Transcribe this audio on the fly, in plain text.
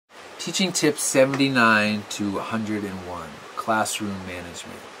Teaching tips 79 to 101, classroom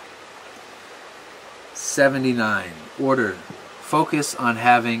management. 79, order. Focus on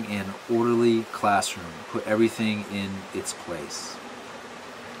having an orderly classroom. Put everything in its place.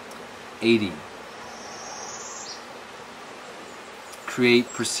 80,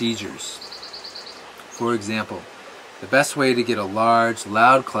 create procedures. For example, the best way to get a large,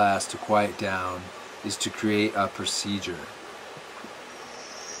 loud class to quiet down is to create a procedure,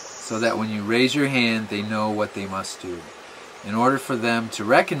 so that when you raise your hand, they know what they must do. In order for them to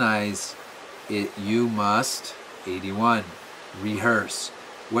recognize it, you must, 81, rehearse.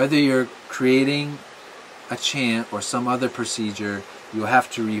 Whether you're creating a chant or some other procedure, you'll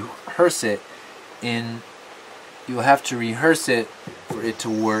have to rehearse it for it to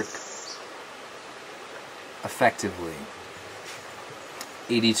work effectively.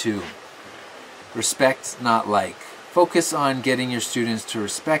 82, respect, not like. Focus on getting your students to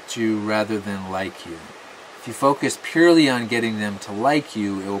respect you rather than like you. If you focus purely on getting them to like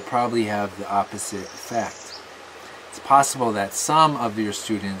you, it will probably have the opposite effect. It's possible that some of your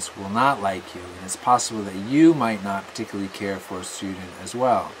students will not like you, and it's possible that you might not particularly care for a student as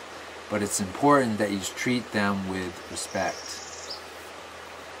well. But it's important that you treat them with respect.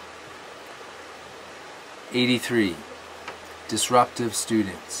 83. Disruptive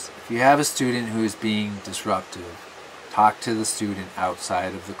students. If you have a student who is being disruptive, talk to the student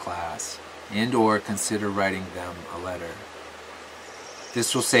outside of the class and/or consider writing them a letter.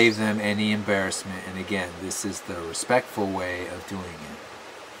 This will save them any embarrassment, and again, this is the respectful way of doing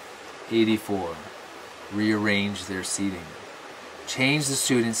it. 84. Rearrange their seating. Change the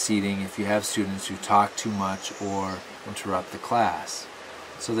student's seating if you have students who talk too much or interrupt the class,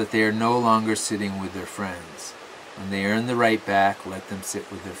 so that they are no longer sitting with their friends. When they are in the right back, let them sit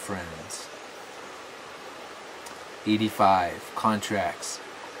with their friends. 85. Contracts.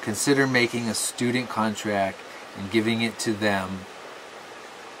 Consider making a student contract and giving it to them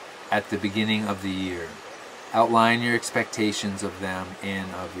at the beginning of the year. Outline your expectations of them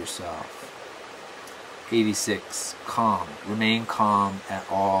and of yourself. 86. Calm. Remain calm at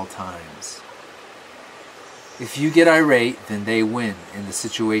all times. If you get irate, then they win, and the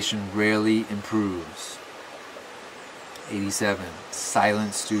situation rarely improves. 87.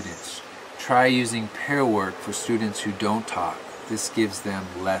 Silent students. Try using pair work for students who don't talk. This gives them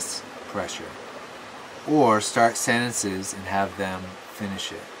less pressure. Or start sentences and have them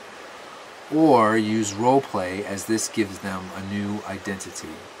finish it. Or use role play, as this gives them a new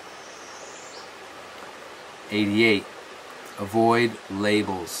identity. 88. Avoid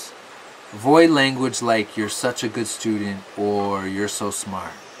labels. Avoid language like "you're such a good student" or "you're so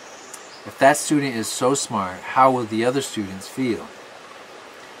smart." If that student is so smart, how will the other students feel?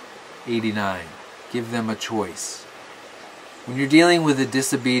 89. Give them a choice. When you're dealing with a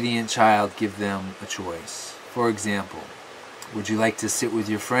disobedient child, give them a choice. For example, would you like to sit with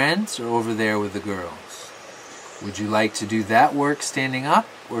your friends or over there with the girls? Would you like to do that work standing up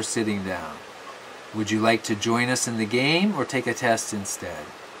or sitting down? Would you like to join us in the game or take a test instead?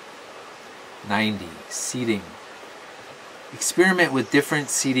 90. Seating. Experiment with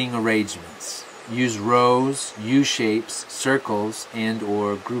different seating arrangements. Use rows, U-shapes, circles,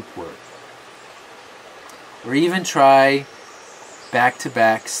 and/or group work. Or even try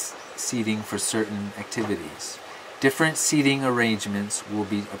back-to-back seating for certain activities. Different seating arrangements will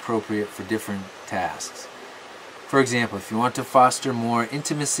be appropriate for different tasks. For example, if you want to foster more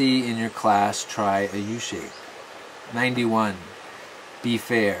intimacy in your class, try a U-shape. 91. Be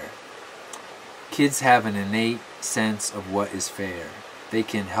fair. Kids have an innate sense of what is fair. They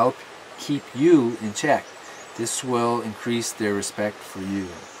can help keep you in check. This will increase their respect for you.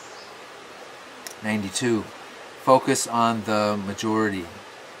 92. Focus on the majority.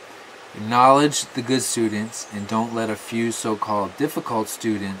 Acknowledge the good students and don't let a few so-called difficult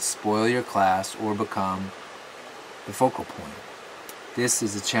students spoil your class or become the focal point. This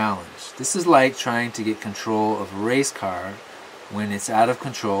is a challenge. This is like trying to get control of a race car when it's out of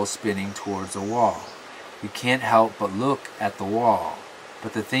control, spinning towards a wall. You can't help but look at the wall.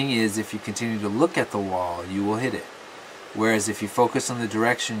 But the thing is, if you continue to look at the wall, you will hit it. Whereas if you focus on the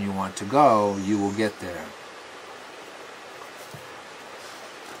direction you want to go, you will get there.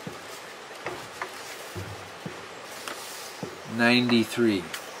 '93.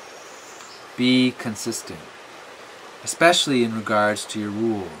 Be consistent. Especially in regards to your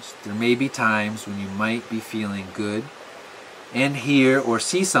rules. There may be times when you might be feeling good and hear or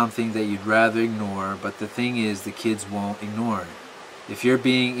see something that you'd rather ignore, but the thing is, the kids won't ignore it. If you're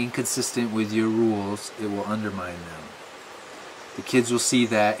being inconsistent with your rules, it will undermine them. The kids will see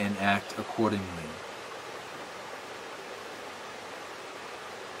that and act accordingly.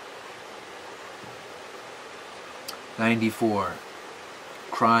 94.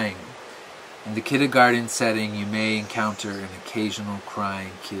 Crying. In the kindergarten setting, you may encounter an occasional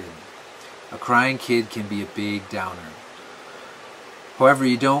crying kid. A crying kid can be a big downer. However,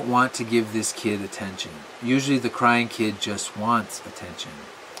 you don't want to give this kid attention. Usually the crying kid just wants attention.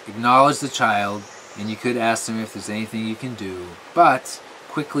 Acknowledge the child, and you could ask them if there's anything you can do, but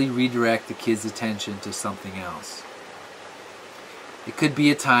quickly redirect the kid's attention to something else. It could be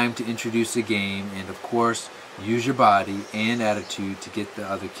a time to introduce a game, and of course, use your body and attitude to get the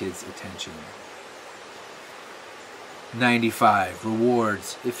other kid's attention. 95.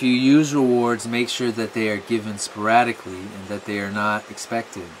 Rewards. If you use rewards, make sure that they are given sporadically and that they are not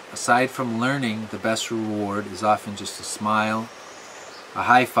expected. Aside from learning, the best reward is often just a smile, a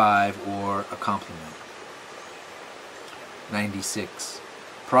high five, or a compliment. 96.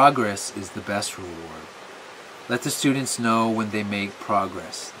 Progress is the best reward. Let the students know when they make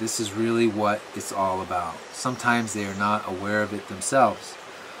progress. This is really what it's all about. Sometimes they are not aware of it themselves,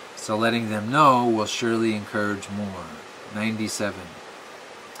 so letting them know will surely encourage more. 97.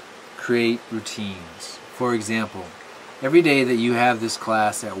 Create routines. For example, every day that you have this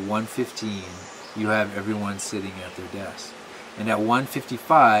class at 1:15, you have everyone sitting at their desk. And at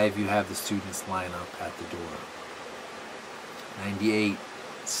 1:55, you have the students line up at the door. 98.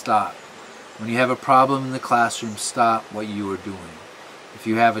 Stop. When you have a problem in the classroom, stop what you are doing. If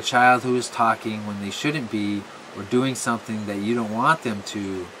you have a child who is talking when they shouldn't be, or doing something that you don't want them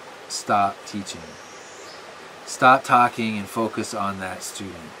to, stop teaching. Stop talking and focus on that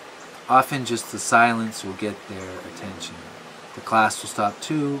student. Often just the silence will get their attention. The class will stop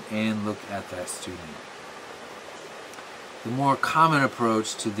too and look at that student. The more common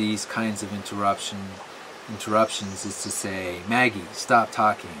approach to these kinds of interruptions is to say, Maggie, stop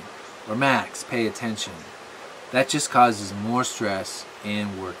talking, or Max, pay attention. That just causes more stress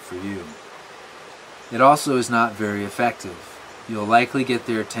and work for you. It also is not very effective. You'll likely get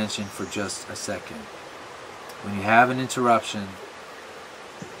their attention for just a second. When you have an interruption,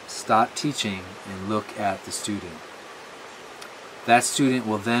 stop teaching and look at the student. That student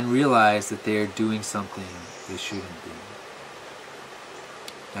will then realize that they are doing something they shouldn't be.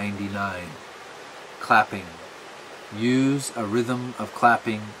 99. Clapping. Use a rhythm of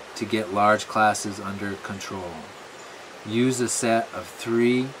clapping to get large classes under control. Use a set of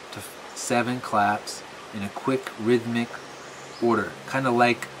 3 to 7 claps in a quick rhythmic order, kind of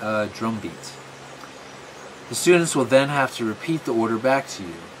like a drum beat. The students will then have to repeat the order back to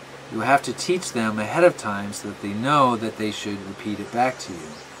you. You will have to teach them ahead of time so that they know that they should repeat it back to you.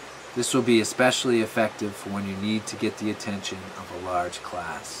 This will be especially effective for when you need to get the attention of a large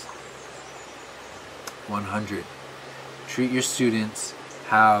class. 100. Treat your students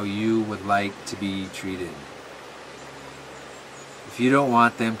how you would like to be treated. If you don't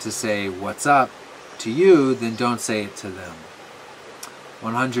want them to say, "What's up?" to you, then don't say it to them.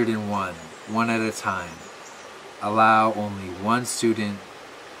 101. One at a time. Allow only one student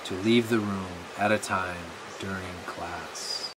to leave the room at a time during class.